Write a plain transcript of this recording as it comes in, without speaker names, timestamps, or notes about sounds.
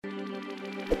Hello,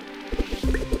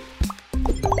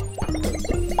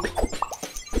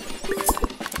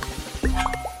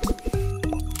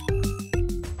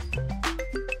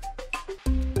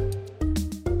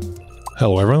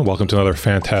 everyone. Welcome to another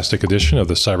fantastic edition of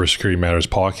the Cybersecurity Matters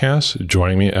podcast.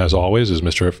 Joining me, as always, is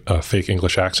Mr. Fake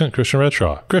English Accent, Christian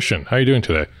Redshaw. Christian, how are you doing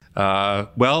today?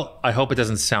 Well, I hope it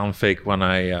doesn't sound fake when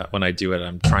I do it.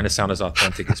 I'm trying to sound as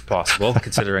authentic as possible,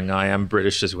 considering I am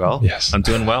British as well. Yes. I'm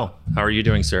doing well. How are you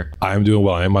doing, sir? I'm doing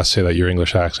well. I must say that your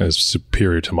English accent is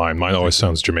superior to mine. Mine always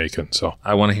sounds Jamaican, so.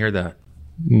 I want to hear that.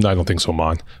 I don't think so,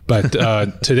 Mon. But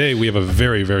today we have a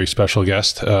very, very special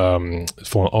guest flown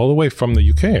all the way from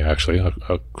the UK, actually,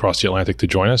 across the Atlantic to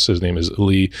join us. His name is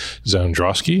Lee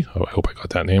Zandrowski. I hope I got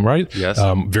that name right. Yes.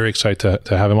 Very excited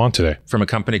to have him on today. From a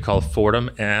company called Fortum.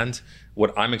 And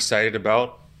what I'm excited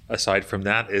about, aside from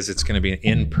that, is it's going to be an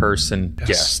in-person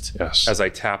guest. Yes. As I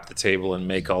tap the table and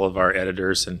make all of our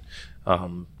editors and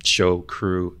show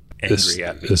crew angry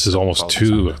at me. This is almost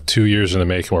two years in the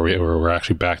making where we're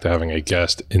actually back to having a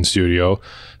guest in studio.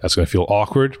 That's going to feel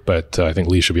awkward, but I think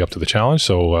Lee should be up to the challenge.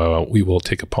 So we will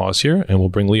take a pause here and we'll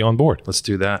bring Lee on board. Let's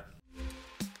do that.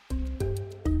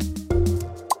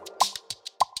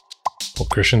 Well,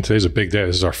 Christian, today's a big day.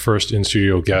 This is our first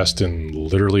in-studio guest in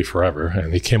literally forever.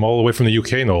 And he came all the way from the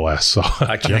UK, no less. So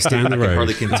I can't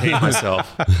hardly contain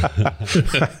myself.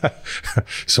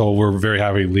 So we're very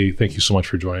happy, Lee. Thank you so much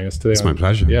for joining us today. It's my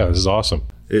pleasure. Yeah, this is awesome.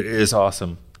 It is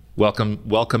awesome.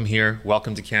 Welcome here.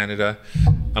 Welcome to Canada.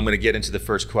 I'm going to get into the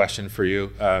first question for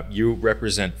you. You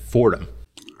represent Fortum.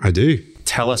 I do.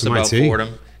 Tell us about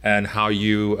Fortum and how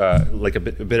you, a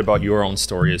bit about your own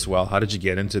story as well. How did you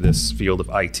get into this field of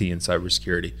IT and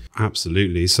cybersecurity?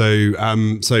 Absolutely. So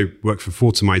work for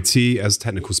Fortum IT as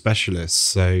technical specialists.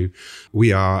 So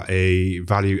we are a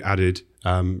value-added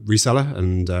reseller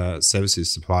and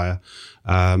services supplier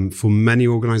for many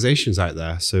organizations out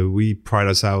there. So we pride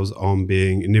ourselves on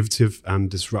being innovative and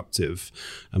disruptive.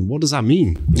 And what does that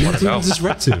mean? What is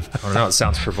disruptive? I don't know. It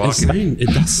sounds provocative. It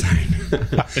does sound.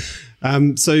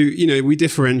 So, we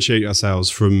differentiate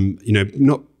ourselves from,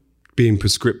 not being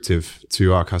prescriptive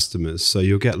to our customers. So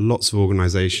you'll get lots of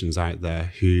organizations out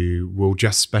there who will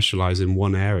just specialize in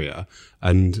one area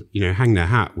and, hang their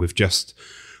hat with just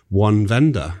one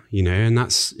vendor, and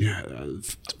that's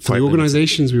for the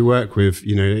organizations we work with,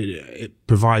 it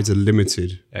provides a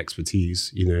limited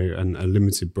expertise, and a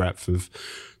limited breadth of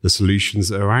the solutions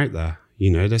that are out there.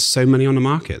 There's so many on the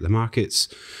market. The market's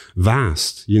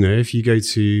vast. If you go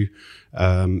to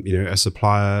a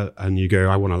supplier and you go,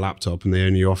 I want a laptop, and they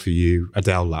only offer you a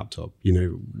Dell laptop,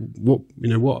 what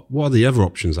are the other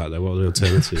options out there? What are the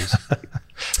alternatives?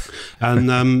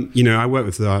 And, I work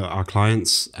with our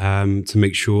clients to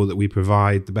make sure that we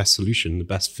provide the best solution, the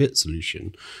best fit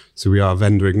solution. So we are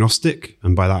vendor agnostic.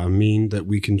 And by that, I mean that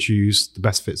we can choose the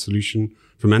best fit solution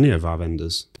from any of our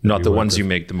vendors. Not the ones you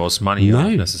make the most money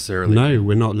on necessarily. No,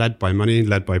 we're not led by money,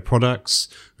 led by products.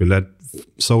 We're led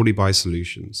solely by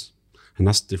solutions. And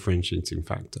that's the differentiating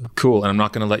factor. Cool. And I'm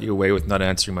not going to let you away with not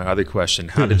answering my other question.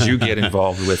 How did you get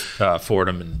involved with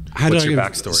Fortum, and what's your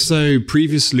backstory? So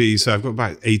previously, I've got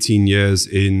about 18 years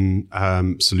in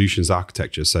solutions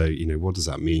architecture. So, what does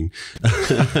that mean?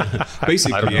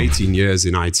 Basically 18 years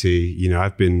in IT.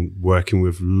 I've been working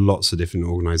with lots of different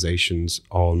organizations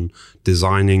on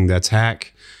designing their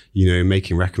tech,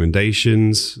 making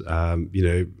recommendations,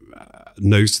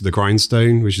 nose to the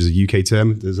grindstone, which is a UK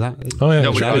term. Is that? Oh, yeah.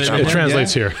 No, it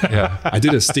translates here. Yeah. I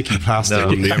did a sticky plastic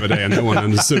on the other day and no one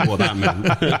understood what that meant.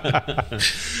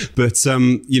 But,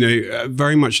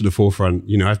 very much at the forefront.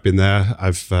 I've been there.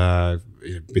 I've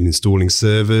been installing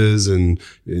servers and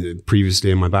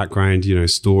previously in my background,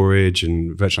 storage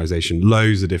and virtualization,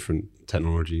 loads of different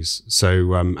technologies.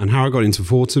 So, and how I got into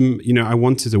Fortum, I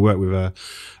wanted to work with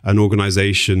an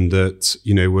organization that,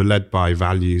 were led by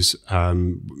values,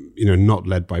 not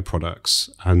led by products.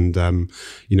 And,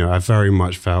 I very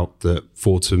much felt that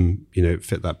Fortum,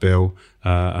 fit that bill.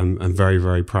 I'm very,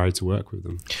 very proud to work with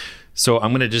them. So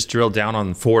I'm going to just drill down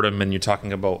on Fortum, and you're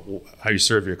talking about how you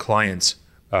serve your clients.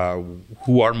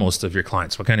 Who are most of your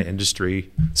clients? What kind of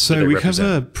industry? So we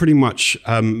cover pretty much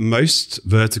most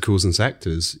verticals and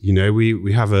sectors.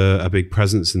 We have a big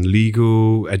presence in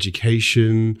legal,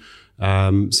 education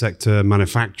sector,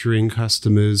 manufacturing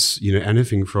customers,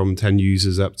 anything from 10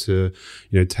 users up to,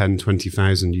 10,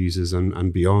 20,000 users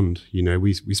and beyond.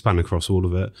 We span across all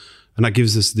of it. And that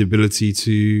gives us the ability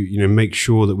to, make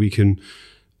sure that we can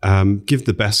give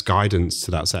the best guidance to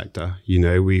that sector.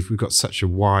 We've got such a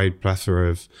wide plethora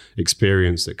of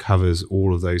experience that covers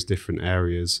all of those different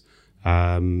areas.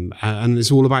 And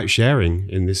it's all about sharing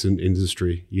in this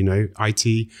industry. You know,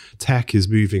 IT tech is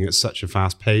moving at such a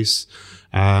fast pace.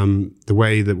 The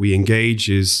way that we engage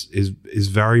is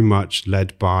very much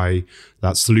led by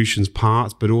that solutions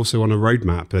part, but also on a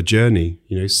roadmap, a journey.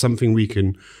 You know, something we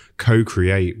can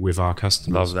co-create with our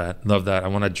customers. Love that. I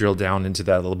want to drill down into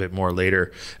that a little bit more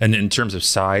later. And in terms of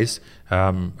size,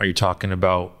 are you talking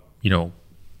about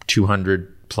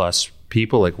 200 plus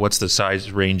people? Like, what's the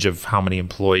size range of how many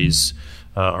employees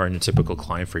are in a typical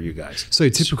client for you guys? So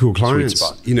typical clients,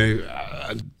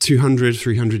 200,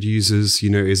 300 users,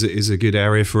 is a good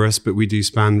area for us, but we do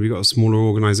span, we've got smaller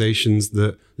organizations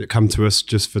that come to us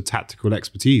just for tactical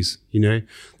expertise.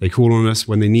 They call on us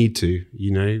when they need to,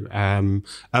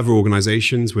 other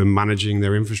organizations, we're managing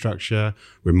their infrastructure,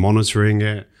 we're monitoring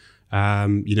it.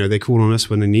 They call on us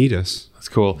when they need us. That's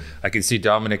cool. I can see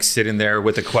Dominic sitting there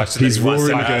with a question. He's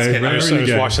roaring to go. I was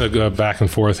watching it go back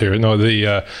and forth here. No,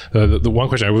 the one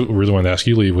question I really wanted to ask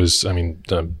you, Lee, was,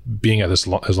 being at this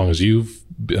as long as you've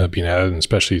been at it, and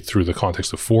especially through the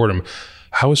context of Fordham,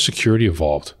 how has security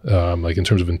evolved? Like in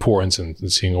terms of importance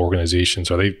and seeing organizations,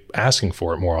 are they asking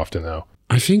for it more often now?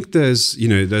 I think there is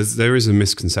a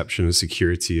misconception of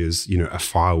security as, a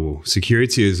firewall.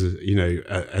 Security is, an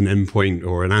endpoint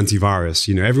or an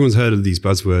antivirus. Everyone's heard of these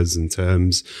buzzwords and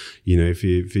terms. If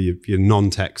you're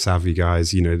non-tech savvy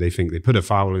guys, they think they put a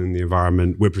firewall in the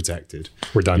environment, we're protected.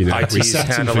 We're done. IT's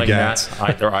handling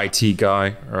that. Their IT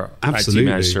guy or Absolutely.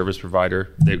 IT managed service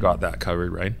provider, they've got that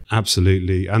covered, right?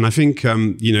 Absolutely. And I think,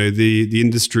 the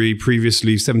industry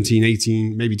previously, 17,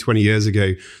 18, maybe 20 years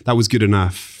ago, that was good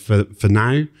enough. For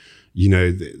now,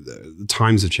 the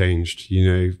times have changed.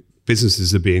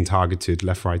 Businesses are being targeted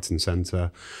left, right, and center.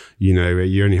 You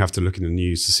only have to look in the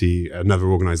news to see another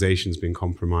organization's been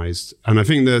compromised. And I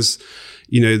think there's,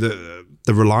 the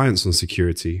reliance on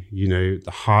security. The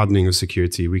hardening of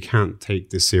security. We can't take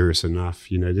this serious enough.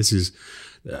 This is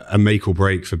a make or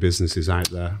break for businesses out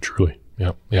there. Truly.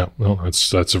 Yeah. Well,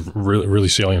 that's a really, really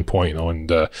salient point,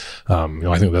 and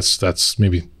I think that's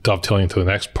maybe dovetailing to the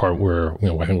next part where I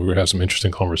think we're going to have some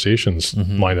interesting conversations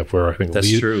lined up. Where I think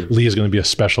Lee is going to be a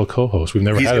special co-host. We've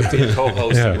never had a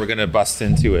co-host, and we're going to bust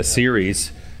into a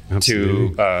series.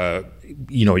 Absolutely. To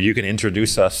you can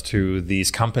introduce us to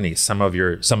these companies, some of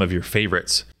your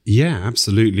favorites. Yeah,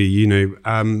 absolutely.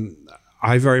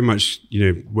 I very much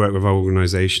work with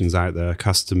organizations out there,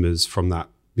 customers from that.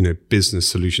 Business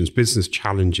solutions, business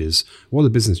challenges. What are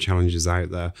the business challenges out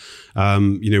there?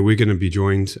 We're going to be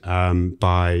joined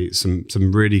by some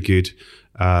really good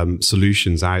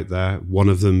solutions out there. One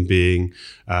of them being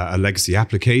a legacy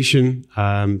application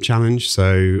challenge.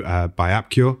 So by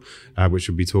AppCure, which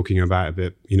we'll be talking about a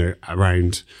bit,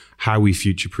 around how we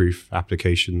future-proof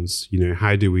applications.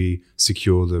 How do we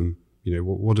secure them?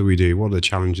 What do we do? What are the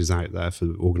challenges out there for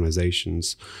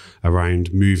organizations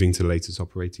around moving to the latest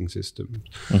operating system?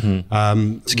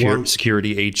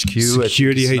 Security HQ.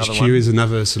 Security HQ is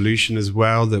another solution as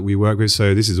well that we work with.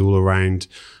 So this is all around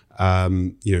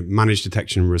managed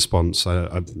detection and response.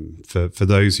 For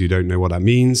those who don't know what that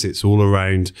means, it's all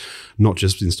around not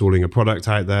just installing a product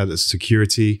out there that's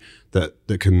security that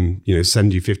can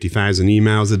send you 50,000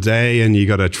 emails a day and you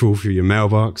got to trawl through your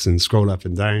mailbox and scroll up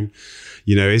and down.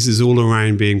 This is all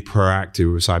around being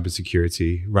proactive with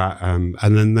cybersecurity, right? And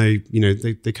then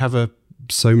they cover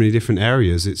so many different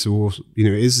areas. It's all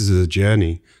this is a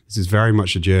journey. This is very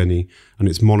much a journey, and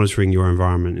it's monitoring your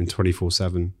environment in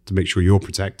 24/7 to make sure you're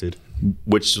protected,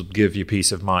 which will give you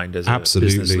peace of mind as a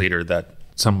business leader that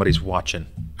somebody's watching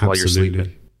while you're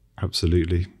sleeping.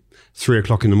 Absolutely.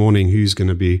 3:00 in the morning, who's going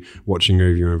to be watching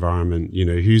over your environment?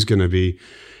 Who's going to be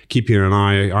keeping an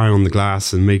eye on the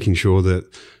glass and making sure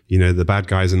that the bad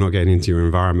guys are not getting into your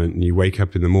environment, and you wake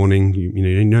up in the morning,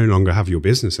 you no longer have your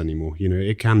business anymore.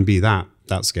 It can be that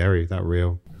scary, that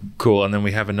real. Cool. And then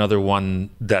we have another one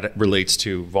that relates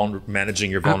to managing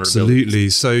your vulnerabilities. Absolutely.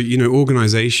 So,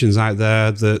 organizations out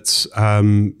there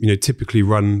that, typically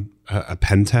run a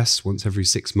pen test once every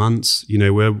 6 months.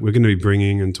 We're going to be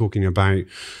bringing and talking about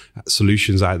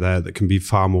solutions out there that can be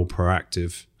far more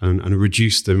proactive and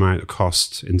reduce the amount of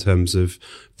cost in terms of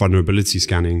vulnerability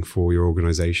scanning for your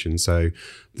organization. So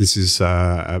this is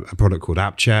a product called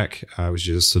AppCheck, which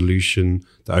is a solution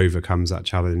that overcomes that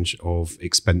challenge of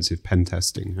expensive pen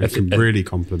testing. It can really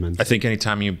complement. I think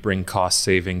anytime you bring cost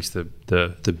savings,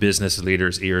 the business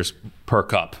leaders' ears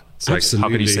perk up. It's like, how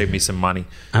can you save me some money?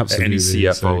 Absolutely. Any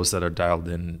CFOs that are dialed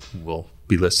in will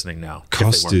be listening now.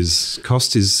 Cost is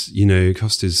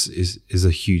a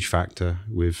huge factor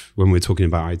when we're talking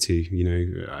about IT.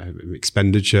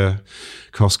 Expenditure,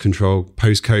 cost control.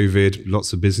 Post COVID,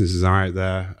 lots of businesses are out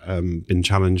there been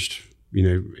challenged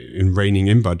in reining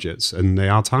in budgets, and they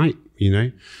are tight,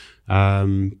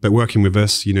 But working with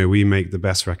us, we make the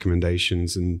best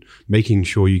recommendations and making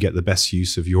sure you get the best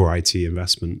use of your IT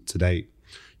investment to date.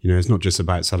 It's not just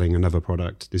about selling another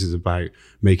product. This is about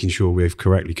making sure we've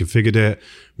correctly configured it,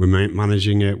 we're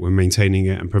managing it, we're maintaining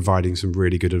it, and providing some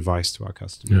really good advice to our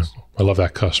customers. Yeah. I love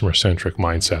that customer-centric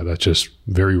mindset. That's just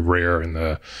very rare in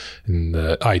the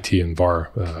IT and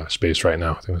VAR space right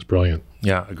now. I think that's brilliant.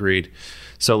 Yeah, agreed.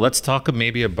 So let's talk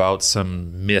maybe about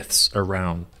some myths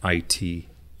around IT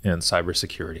and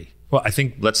cybersecurity. Well, I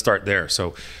think let's start there.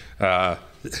 So a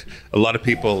lot of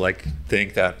people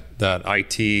think that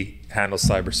IT handles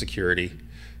cybersecurity.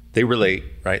 They relate,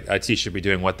 right? IT should be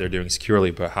doing what they're doing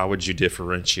securely, but how would you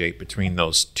differentiate between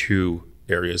those two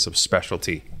areas of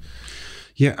specialty?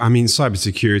 Yeah, I mean,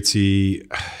 cybersecurity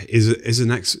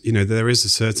there is a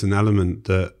certain element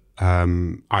that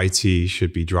IT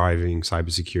should be driving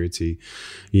cybersecurity.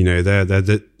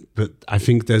 But I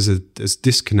think there's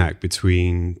disconnect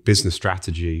between business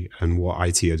strategy and what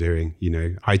IT are doing.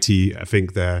 IT, I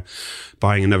think they're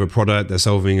buying another product, they're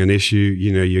solving an issue.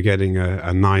 You're getting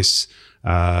a nice,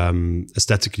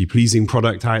 aesthetically pleasing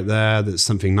product out there that's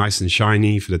something nice and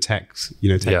shiny for the tech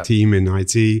team in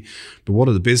IT. But what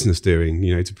are the business doing,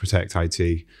 to protect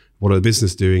IT? What are the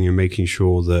business doing in making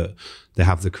sure that they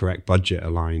have the correct budget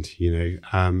aligned?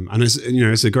 And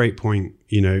it's a great point.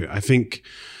 I think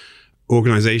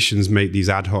organizations make these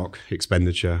ad hoc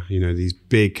expenditure, these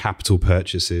big capital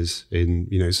purchases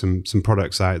in, some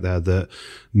products out there that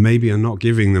maybe are not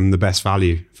giving them the best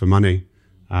value for money.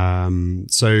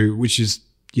 Which is,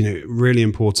 really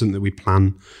important that we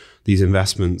plan these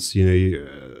investments.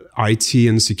 IT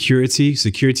and security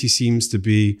seems to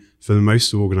be, for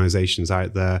most organizations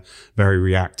out there, very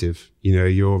reactive.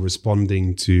 You're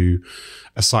responding to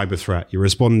a cyber threat. You're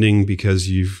responding because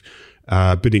you've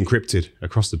been encrypted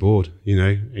across the board.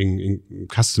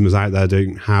 Customers out there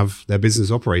don't have their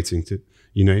business operating to,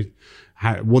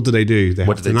 what do? They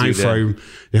have to now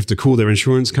they have to call their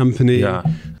insurance company, the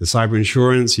cyber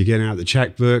insurance, you're getting out the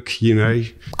checkbook,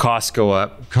 Costs go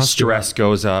up, stress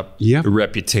goes up,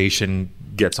 reputation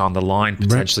gets on the line.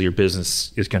 Potentially your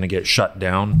business is going to get shut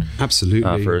down.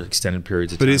 Absolutely. For extended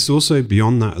periods of time. But it's also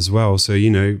beyond that as well. So,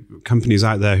 companies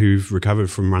out there who've recovered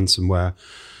from ransomware,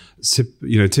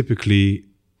 typically,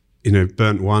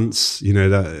 burnt once,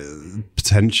 that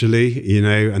potentially,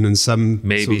 and then some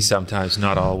maybe sometimes,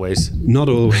 not always. Not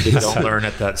always. They don't learn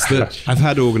at that stage. I've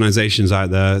had organizations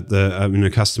out there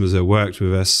that, customers that worked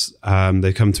with us,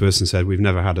 they come to us and said, we've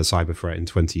never had a cyber threat in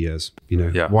 20 years.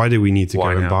 Why do we need to go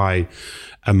and buy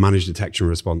a managed detection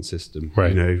response system?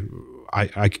 Right.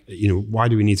 Why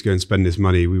do we need to go and spend this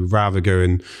money? We would rather go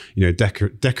and,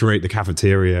 decorate the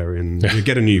cafeteria and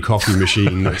get a new coffee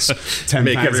machine that's 10,000.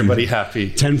 Make everybody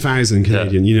happy. 10,000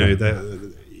 Canadian.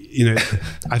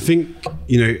 I think,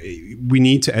 we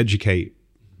need to educate.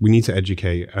 We need to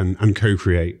educate and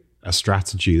co-create a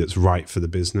strategy that's right for the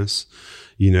business.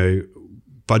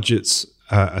 Budgets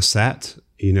are set,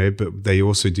 but they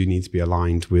also do need to be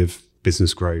aligned with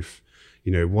business growth.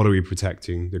 What are we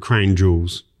protecting? The crown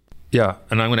jewels. Yeah,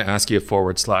 and I'm going to ask you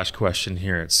a / question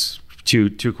here. It's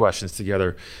two questions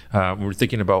together. We're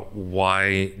thinking about,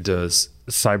 why does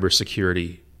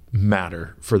cybersecurity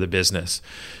matter for the business?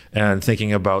 And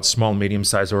thinking about small,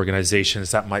 medium-sized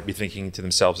organizations that might be thinking to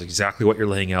themselves exactly what you're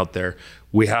laying out there.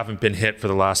 We haven't been hit for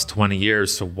the last 20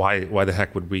 years, so why the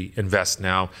heck would we invest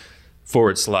now? /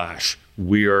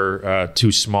 we are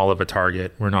too small of a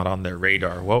target. We're not on their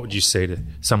radar. What would you say to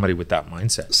somebody with that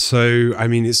mindset? So, I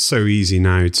mean, it's so easy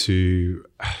now to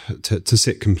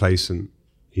sit complacent,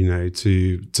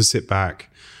 to sit back.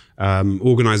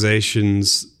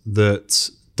 Organizations that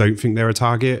don't think they're a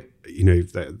target,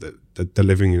 they're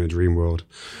living in a dream world.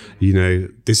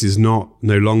 This is no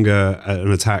longer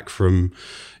an attack from,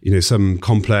 some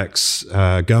complex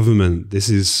government. This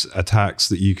is attacks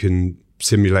that you can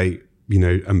simulate,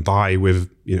 and buy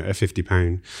with, a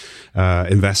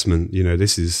 £50 investment.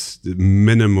 This is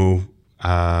minimal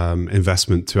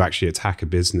investment to actually attack a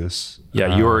business.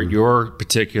 Yeah, your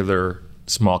particular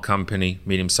small company,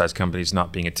 medium-sized company is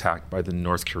not being attacked by the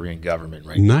North Korean government,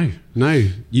 right? No.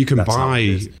 You can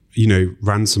buy,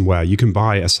 ransomware. You can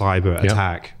buy a cyber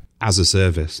attack as a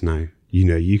service now.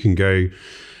 You can go,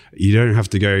 you don't have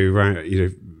to go around,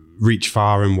 reach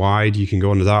far and wide. You can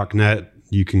go on the dark net.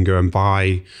 You can go and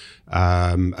buy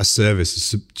a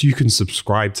service. You can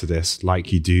subscribe to this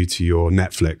like you do to your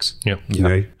Netflix.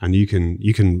 And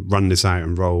you can run this out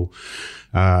and roll.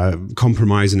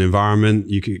 Compromise an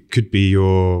environment. Could be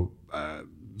your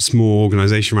small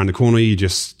organization around the corner.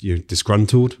 You're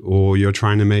disgruntled, or you're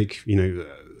trying to make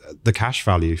the cash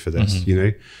value for this. You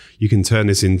know, you can turn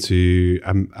this into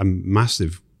a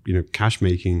massive, you know, cash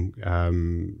making,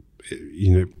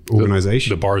 you know,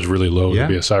 organization. The bar is really low to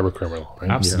be a cyber criminal.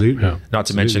 Right? Absolutely. Yeah. Not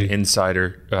to mention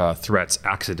insider threats,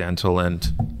 accidental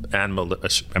and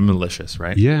malicious,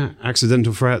 right? Yeah,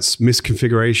 accidental threats,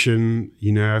 misconfiguration.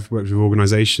 You know, I've worked with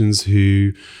organizations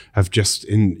who have just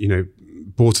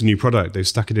bought a new product. They've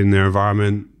stuck it in their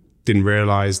environment, didn't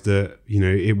realize that, you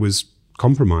know, it was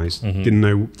compromised,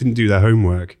 didn't do their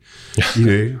homework. You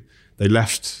know, they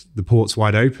left the ports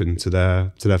wide open to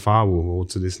their firewall or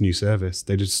to this new service.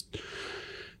 They just,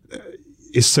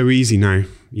 it's so easy now.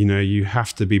 You know, you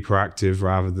have to be proactive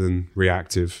rather than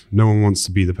reactive. No one wants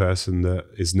to be the person that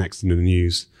is next in the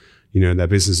news. You know, their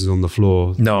business is on the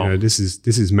floor. No, you know, this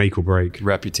is make or break.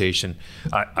 Reputation.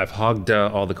 I've hogged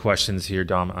all the questions here,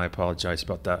 Dom. I apologize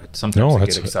about that. Sometimes I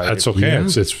get excited. That's okay. Yeah.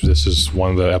 This is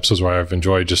one of the episodes where I've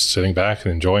enjoyed just sitting back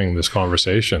and enjoying this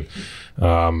conversation.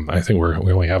 I think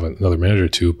we only have another minute or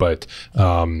two, but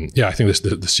I think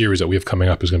the series that we have coming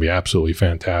up is going to be absolutely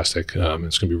fantastic. It's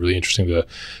going to be really interesting to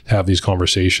have these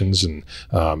conversations and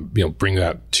bring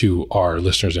that to our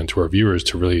listeners and to our viewers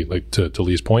to really, like to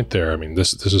Lee's point there. I mean,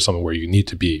 this is something where you need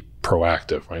to be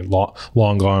proactive, right?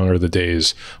 Long gone are the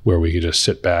days where we could just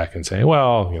sit back and say,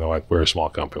 well, you know what, we're a small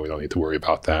company, we don't need to worry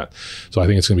about that. So I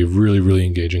think it's going to be a really, really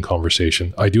engaging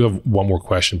conversation. I do have one more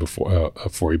question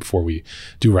for you before we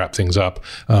do wrap things up.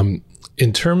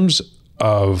 In terms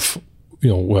of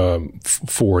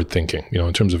forward thinking,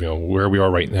 in terms of where we are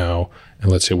right now,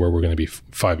 and let's say where we're going to be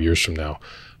 5 years from now,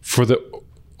 for the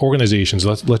organizations,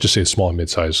 let's just say small and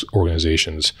mid-sized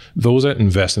organizations, those that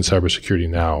invest in cybersecurity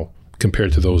now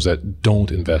compared to those that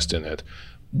don't invest in it,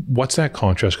 what's that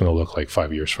contrast going to look like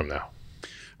 5 years from now?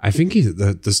 I think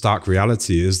the stark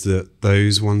reality is that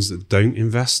those ones that don't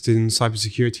invest in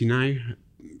cybersecurity now,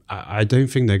 I don't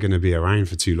think they're going to be around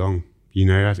for too long.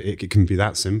 It can be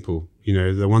that simple.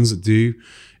 The ones that do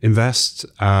invest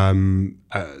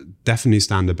definitely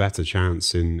stand a better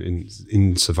chance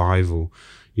in survival.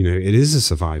 It is a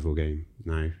survival game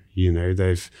now.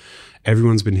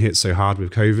 Everyone's been hit so hard with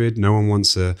COVID. No one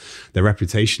wants their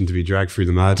reputation to be dragged through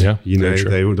the mud. Yeah,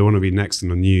 they want to be next in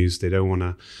the news. They don't want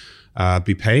to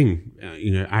be paying,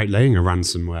 outlaying a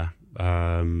ransomware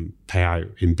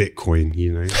payout in Bitcoin.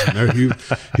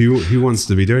 Who wants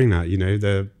to be doing that?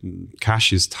 The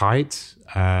cash is tight,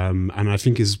 and I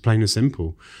think it's plain and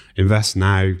simple. Invest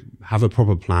now. Have a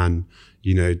proper plan.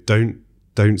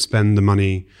 Don't spend the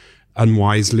money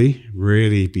unwisely.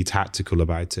 Really be tactical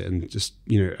about it, and just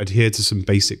adhere to some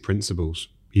basic principles.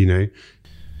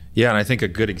 Yeah, and I think a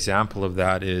good example of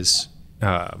that is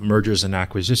mergers and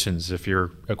acquisitions. If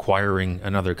you're acquiring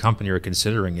another company or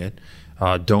considering it,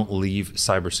 don't leave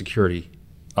cybersecurity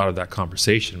out of that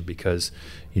conversation, because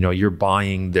you're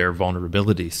buying their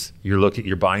vulnerabilities.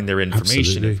 You're buying their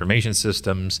information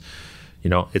systems.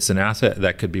 It's an asset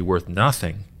that could be worth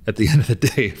nothing at the end of the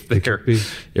day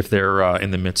if they're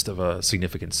in the midst of a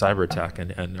significant cyber attack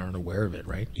and aren't aware of it,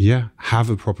 right? Yeah,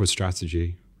 have a proper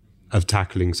strategy of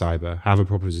tackling cyber. Have a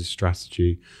proper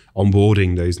strategy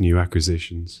onboarding those new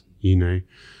acquisitions.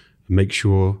 Make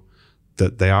sure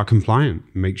that they are compliant.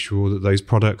 Make sure that those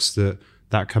products that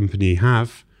company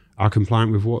have are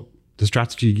compliant with what the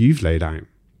strategy you've laid out.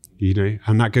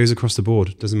 And that goes across the board.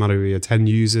 It doesn't matter if you're 10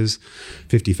 users,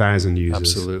 50,000 users.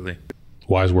 Absolutely.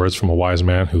 Wise words from a wise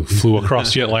man who flew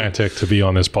across the Atlantic to be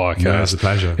on this podcast. No, it's a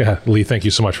pleasure. Yeah, Lee, thank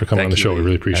you so much for coming on the show. Lee. We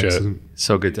really appreciate it.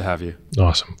 So good to have you.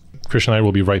 Awesome. Christian and I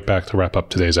will be right back to wrap up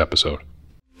today's episode.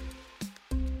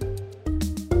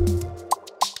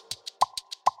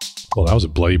 Well, that was a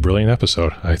bloody brilliant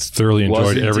episode. I thoroughly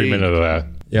enjoyed every minute of that.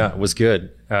 Yeah, it was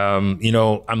good.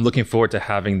 I'm looking forward to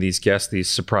having these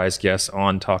surprise guests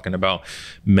on, talking about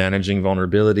managing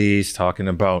vulnerabilities, talking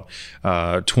about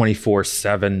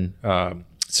 24/7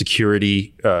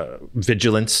 security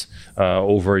vigilance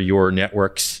over your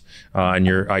networks and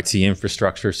your IT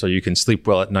infrastructure, so you can sleep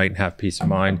well at night and have peace of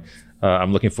mind.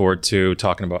 I'm looking forward to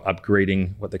talking about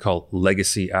upgrading what they call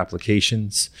legacy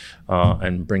applications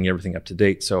and bringing everything up to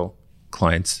date so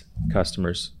clients,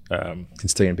 customers can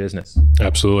stay in business.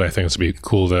 Absolutely. I think it's going to be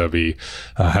cool to be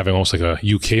having almost like a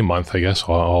UK month, I guess.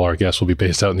 All our guests will be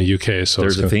based out in the UK. So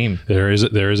there's a theme. There is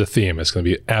a theme. It's going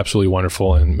to be absolutely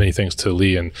wonderful. And many thanks to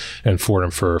Lee and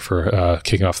Fordham for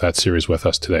kicking off that series with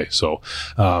us today. So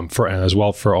and as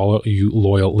well for all you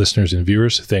loyal listeners and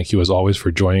viewers, thank you as always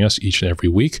for joining us each and every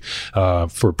week.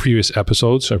 For previous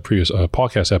episodes or previous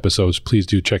podcast episodes, please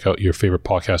do check out your favorite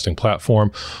podcasting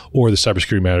platform or the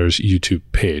Cybersecurity Matters YouTube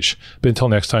page. But until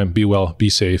next time, be well, be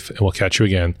safe, and we'll catch you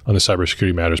again on the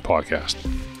Cybersecurity Matters podcast.